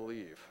what I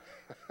believe.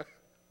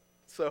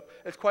 So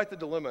it's quite the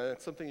dilemma.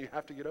 It's something you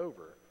have to get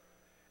over.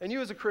 And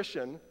you as a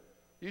Christian,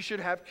 you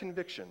should have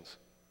convictions.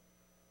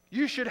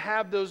 You should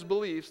have those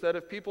beliefs that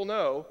if people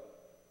know,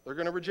 they're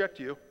going to reject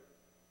you.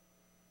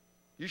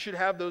 You should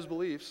have those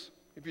beliefs.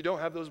 If you don't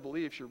have those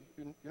beliefs, you're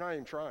not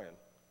even trying.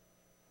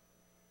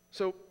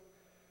 So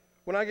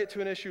when I get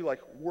to an issue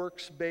like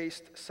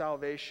works-based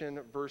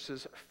salvation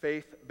versus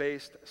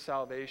faith-based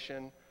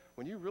salvation,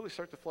 when you really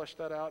start to flesh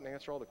that out and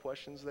answer all the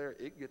questions there,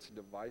 it gets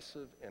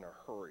divisive in a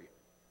hurry.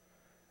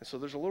 And so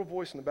there's a little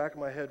voice in the back of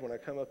my head when I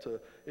come up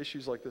to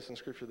issues like this in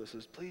Scripture that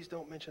says, please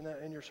don't mention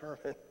that in your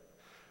sermon.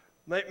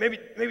 Maybe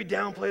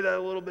downplay that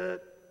a little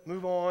bit.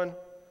 Move on.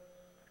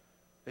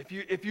 If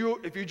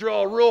you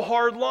draw a real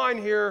hard line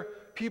here,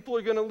 people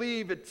are going to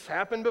leave. It's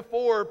happened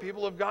before.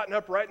 People have gotten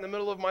up right in the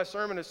middle of my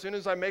sermon. As soon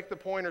as I make the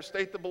point or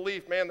state the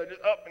belief, man, they're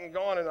just up and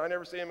gone, and I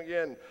never see them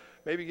again.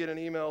 Maybe get an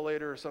email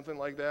later or something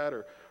like that,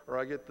 or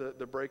I get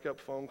the breakup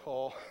phone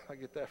call. I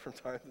get that from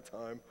time to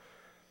time.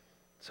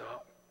 So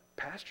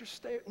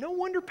no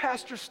wonder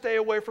pastors stay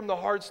away from the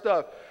hard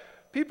stuff.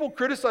 People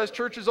criticize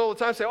churches all the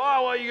time, say,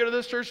 oh, well, you go to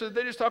this church,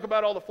 they just talk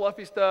about all the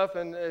fluffy stuff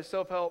and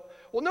self-help.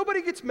 Well,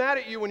 nobody gets mad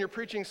at you when you're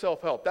preaching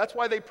self-help. That's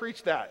why they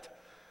preach that.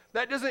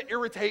 That doesn't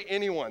irritate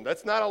anyone.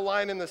 That's not a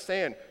line in the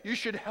sand. You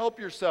should help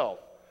yourself.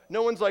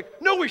 No one's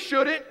like, no, we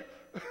shouldn't.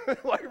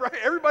 Like, right?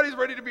 Everybody's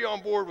ready to be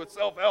on board with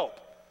self-help.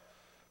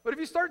 But if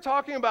you start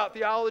talking about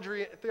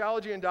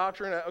theology and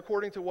doctrine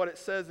according to what it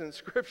says in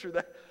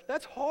Scripture,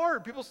 that's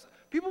hard.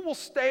 People will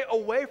stay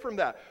away from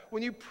that.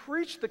 When you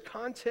preach the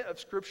content of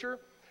Scripture,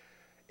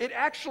 it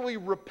actually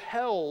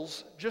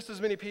repels just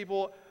as many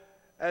people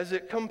as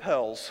it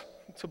compels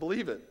to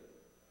believe it.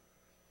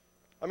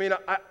 I mean,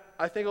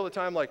 I think all the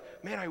time, like,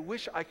 man, I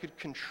wish I could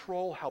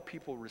control how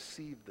people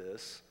receive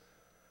this.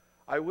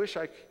 I wish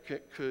I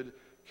could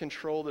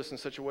control this in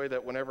such a way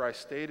that whenever I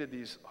stated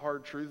these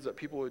hard truths that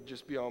people would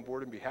just be on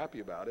board and be happy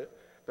about it.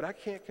 But I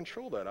can't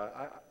control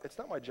that. It's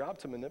not my job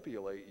to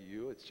manipulate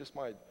you. It's just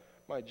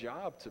my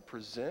job to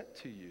present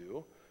to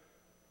you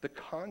the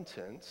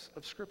contents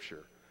of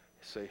Scripture.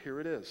 Say, here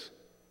it is.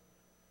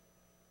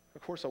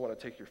 Of course, I want to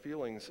take your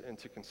feelings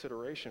into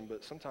consideration,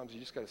 but sometimes you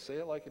just got to say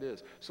it like it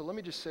is. So let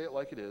me just say it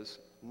like it is,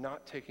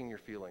 not taking your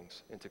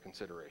feelings into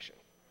consideration.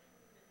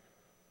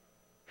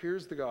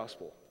 Here's the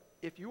gospel.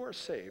 If you are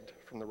saved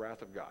from the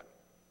wrath of God,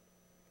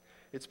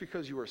 it's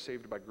because you are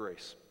saved by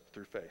grace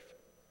through faith.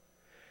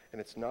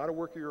 And it's not a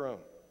work of your own.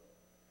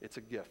 It's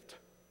a gift.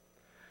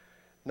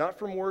 Not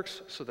from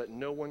works so that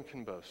no one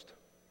can boast.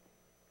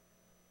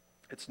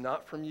 It's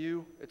not from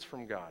you, it's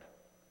from God.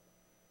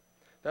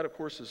 That, of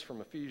course, is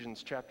from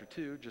Ephesians chapter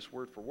 2, just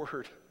word for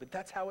word, but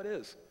that's how it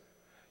is.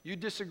 You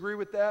disagree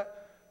with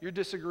that, you're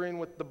disagreeing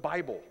with the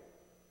Bible.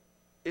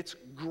 It's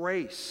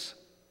grace.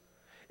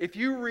 If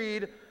you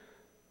read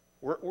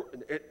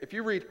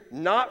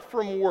not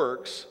from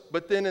works,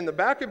 but then in the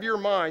back of your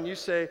mind you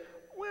say,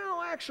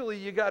 well, actually,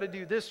 you got to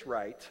do this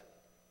right.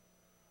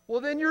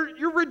 Well, then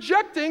you're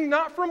rejecting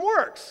not from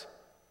works.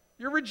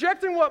 You're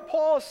rejecting what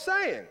Paul is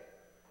saying.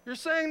 You're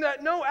saying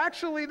that, no,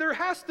 actually, there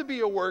has to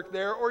be a work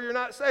there or you're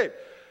not saved.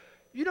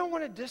 You don't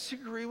want to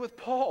disagree with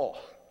Paul.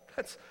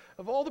 That's,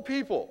 of all the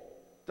people,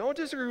 don't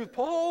disagree with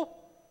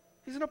Paul.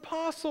 He's an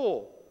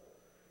apostle.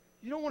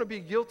 You don't want to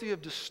be guilty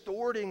of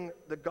distorting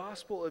the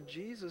gospel of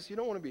Jesus. You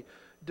don't want to be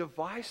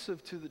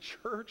divisive to the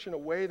church in a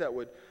way that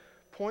would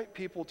point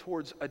people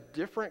towards a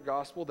different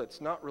gospel that's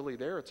not really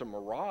there. It's a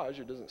mirage.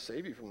 It doesn't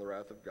save you from the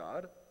wrath of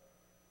God.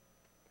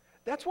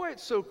 That's why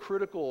it's so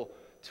critical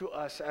to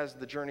us as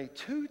the journey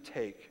to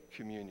take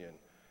communion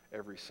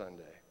every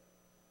Sunday.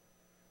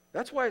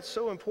 That's why it's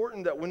so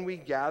important that when we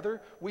gather,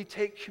 we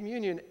take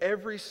communion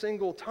every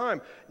single time.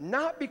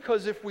 Not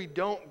because if we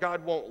don't,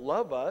 God won't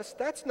love us.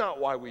 That's not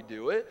why we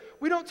do it.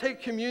 We don't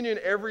take communion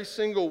every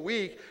single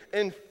week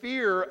in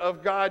fear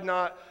of God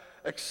not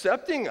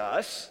accepting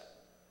us.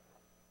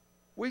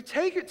 We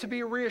take it to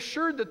be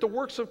reassured that the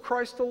works of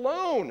Christ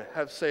alone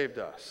have saved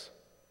us.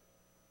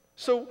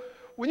 So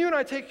when you and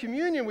I take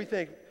communion, we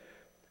think,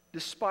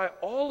 despite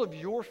all of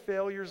your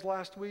failures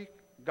last week,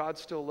 God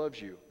still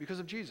loves you because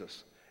of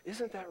Jesus.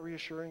 Isn't that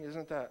reassuring?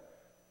 Doesn't that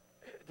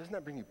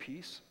bring you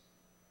peace?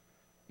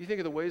 You think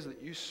of the ways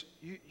that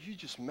you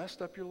just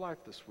messed up your life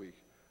this week.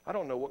 I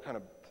don't know what kind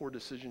of poor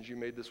decisions you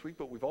made this week,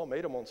 but we've all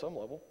made them on some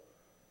level.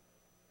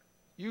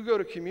 You go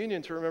to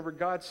communion to remember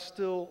God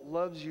still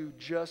loves you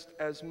just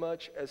as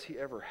much as he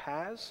ever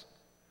has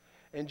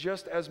and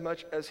just as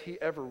much as he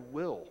ever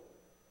will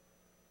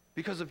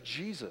because of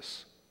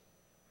Jesus.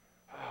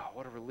 Oh,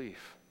 what a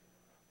relief.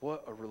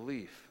 What a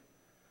relief.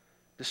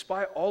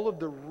 Despite all of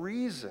the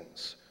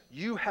reasons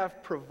you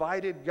have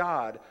provided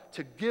God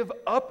to give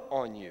up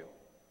on you,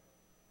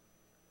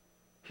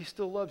 he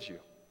still loves you.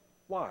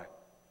 Why?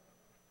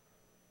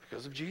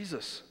 Because of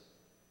Jesus.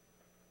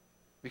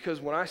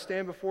 Because when I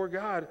stand before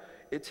God,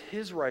 it's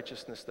his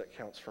righteousness that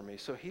counts for me.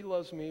 So he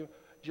loves me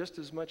just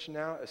as much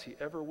now as he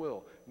ever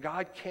will.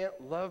 God can't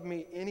love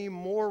me any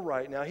more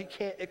right now. He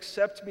can't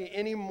accept me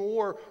any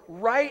more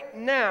right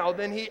now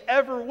than he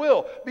ever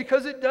will,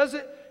 because it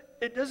doesn't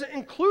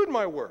include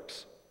my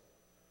works.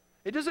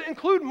 It doesn't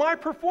include my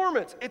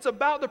performance. It's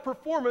about the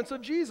performance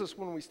of Jesus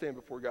when we stand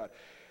before God.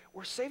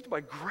 We're saved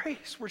by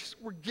grace.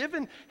 We're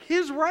given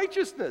his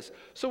righteousness.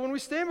 So when we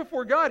stand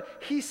before God,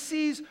 he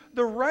sees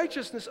the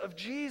righteousness of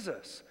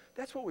Jesus.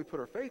 That's what we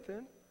put our faith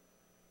in.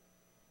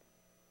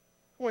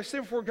 When I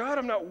stand before God,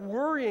 I'm not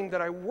worrying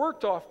that I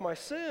worked off my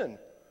sin,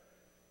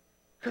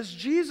 because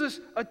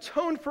Jesus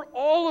atoned for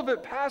all of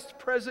it, past,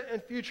 present,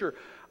 and future.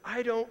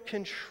 I don't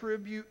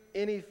contribute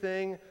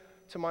anything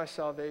to my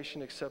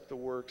salvation except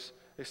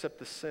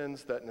the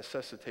sins that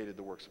necessitated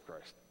the works of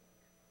Christ.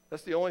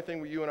 That's the only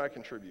thing you and I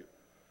contribute.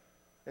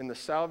 In the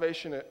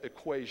salvation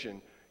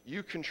equation,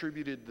 you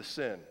contributed the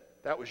sin.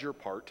 That was your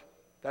part.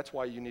 That's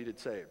why you needed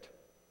saved.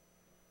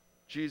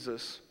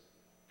 Jesus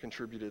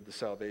contributed the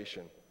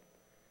salvation.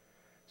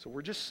 So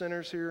we're just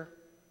sinners here.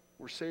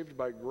 We're saved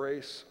by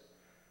grace.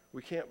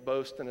 We can't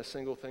boast in a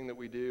single thing that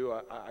we do.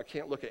 I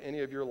can't look at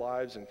any of your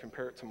lives and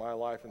compare it to my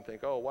life and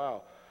think, oh,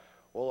 wow,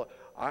 well,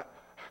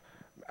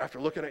 after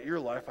looking at your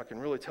life, I can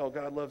really tell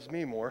God loves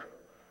me more.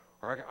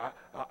 Or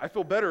I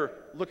feel better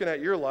looking at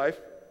your life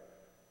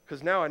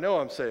because now I know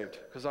I'm saved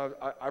because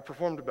I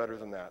performed better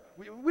than that.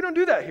 We don't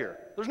do that here.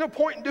 There's no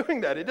point in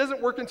doing that. It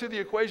doesn't work into the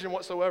equation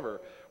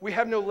whatsoever. We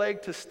have no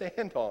leg to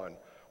stand on.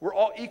 We're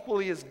all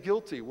equally as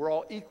guilty. We're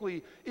all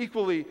equally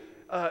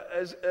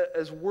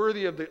as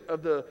worthy of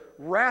the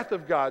wrath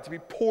of God to be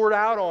poured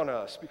out on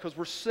us because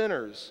we're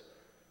sinners.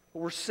 But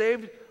we're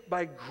saved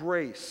by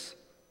grace.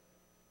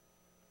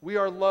 We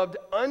are loved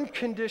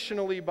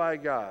unconditionally by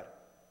God.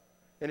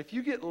 And if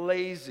you get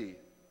lazy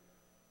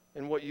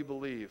in what you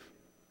believe,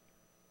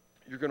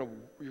 you're going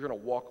to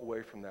walk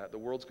away from that. The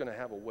world's going to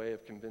have a way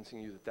of convincing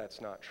you that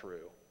that's not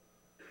true.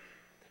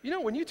 You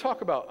know, when you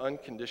talk about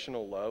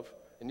unconditional love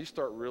and you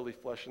start really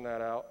fleshing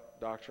that out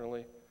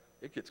doctrinally,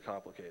 it gets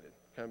complicated.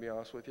 Can I be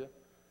honest with you?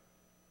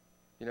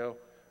 You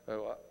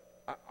know,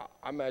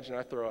 I imagine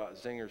I throw out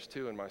zingers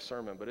too in my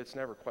sermon, but it's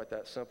never quite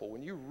that simple.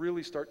 When you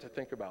really start to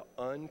think about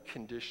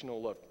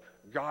unconditional love,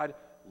 God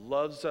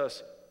loves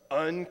us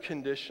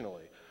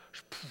unconditionally.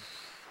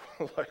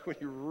 Like when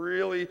you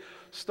really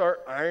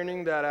start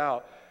ironing that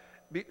out.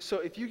 So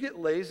if you get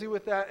lazy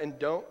with that and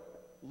don't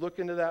look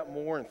into that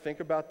more and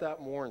think about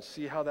that more and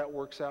see how that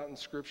works out in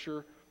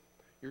Scripture,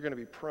 you're going to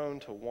be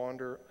prone to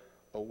wander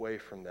away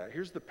from that.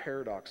 Here's the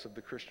paradox of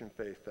the Christian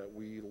faith that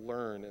we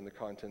learn in the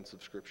contents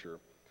of Scripture.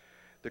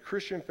 The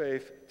Christian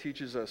faith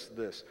teaches us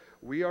this: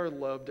 we are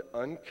loved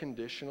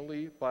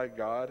unconditionally by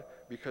God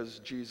because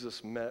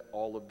Jesus met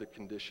all of the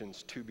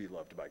conditions to be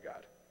loved by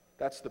God.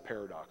 That's the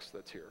paradox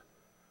that's here.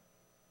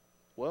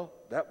 Well,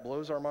 that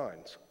blows our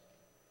minds.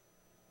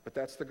 But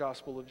that's the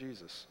gospel of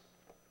Jesus.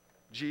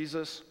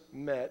 Jesus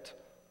met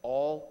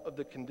all of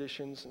the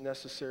conditions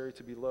necessary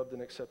to be loved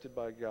and accepted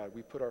by God.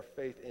 We put our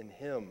faith in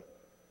Him,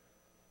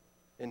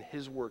 in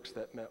His works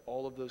that met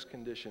all of those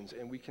conditions,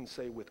 and we can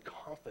say with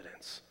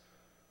confidence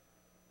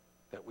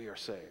that we are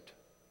saved.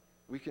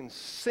 We can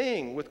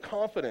sing with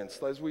confidence,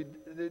 as we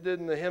did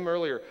in the hymn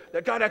earlier,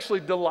 that God actually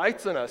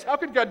delights in us. How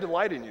could God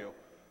delight in you?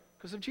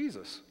 Because of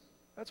Jesus.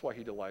 That's why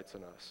He delights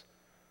in us.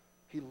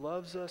 He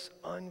loves us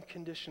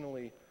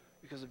unconditionally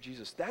because of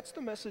Jesus. That's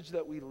the message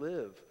that we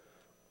live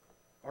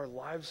our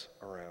lives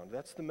around.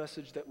 That's the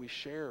message that we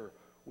share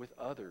with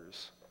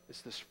others.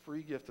 It's this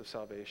free gift of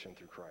salvation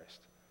through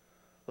Christ.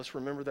 Let's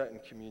remember that in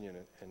communion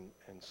and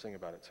sing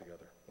about it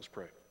together. Let's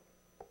pray.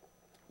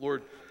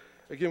 Lord,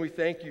 again, we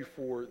thank you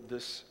for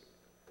this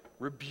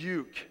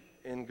rebuke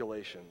in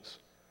Galatians.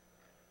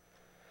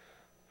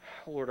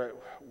 Lord,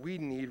 we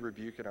need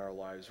rebuke in our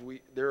lives.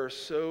 There are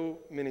so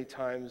many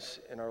times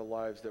in our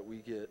lives that we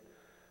get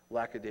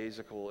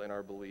lackadaisical in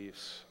our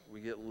beliefs. We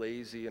get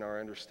lazy in our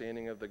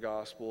understanding of the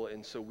gospel,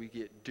 and so we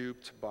get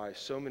duped by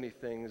so many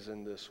things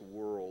in this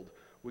world.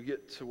 We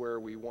get to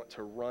where we want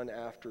to run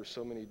after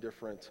so many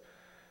different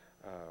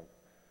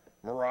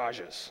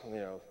mirages. You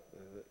know,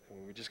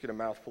 we just get a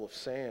mouthful of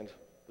sand.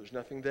 There's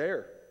nothing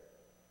there.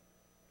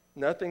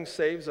 Nothing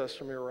saves us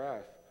from your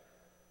wrath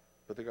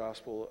but the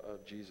gospel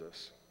of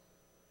Jesus.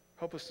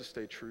 Help us to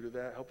stay true to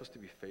that. Help us to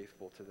be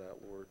faithful to that,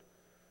 Lord.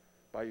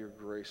 By your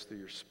grace, through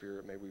your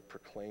Spirit, may we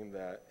proclaim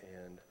that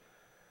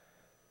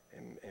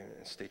and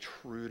stay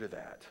true to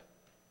that.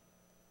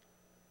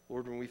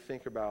 Lord, when we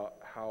think about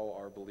how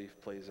our belief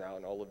plays out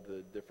and all of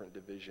the different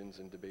divisions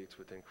and debates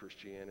within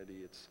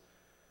Christianity,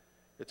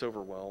 it's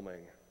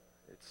overwhelming.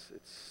 It's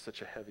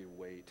such a heavy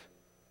weight.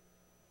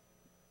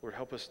 Lord,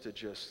 help us to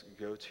just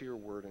go to your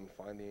word and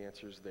find the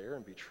answers there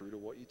and be true to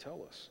what you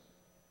tell us.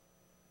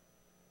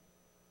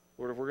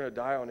 Lord, if we're going to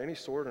die on any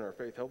sword in our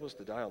faith, help us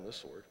to die on this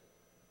sword.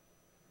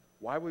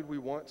 Why would we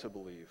want to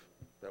believe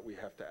that we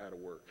have to add a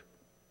work?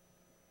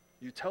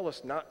 You tell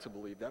us not to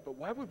believe that, but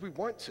why would we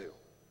want to?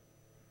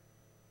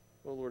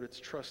 Well, Lord, it's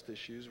trust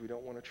issues. We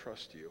don't want to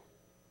trust you.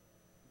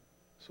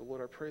 So,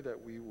 Lord, I pray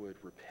that we would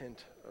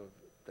repent of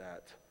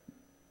that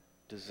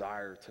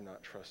desire to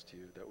not trust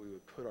you, that we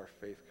would put our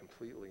faith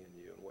completely in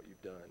you and what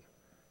you've done,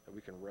 that we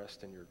can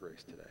rest in your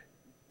grace today.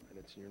 And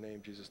it's in your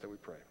name, Jesus, that we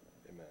pray.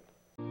 Amen.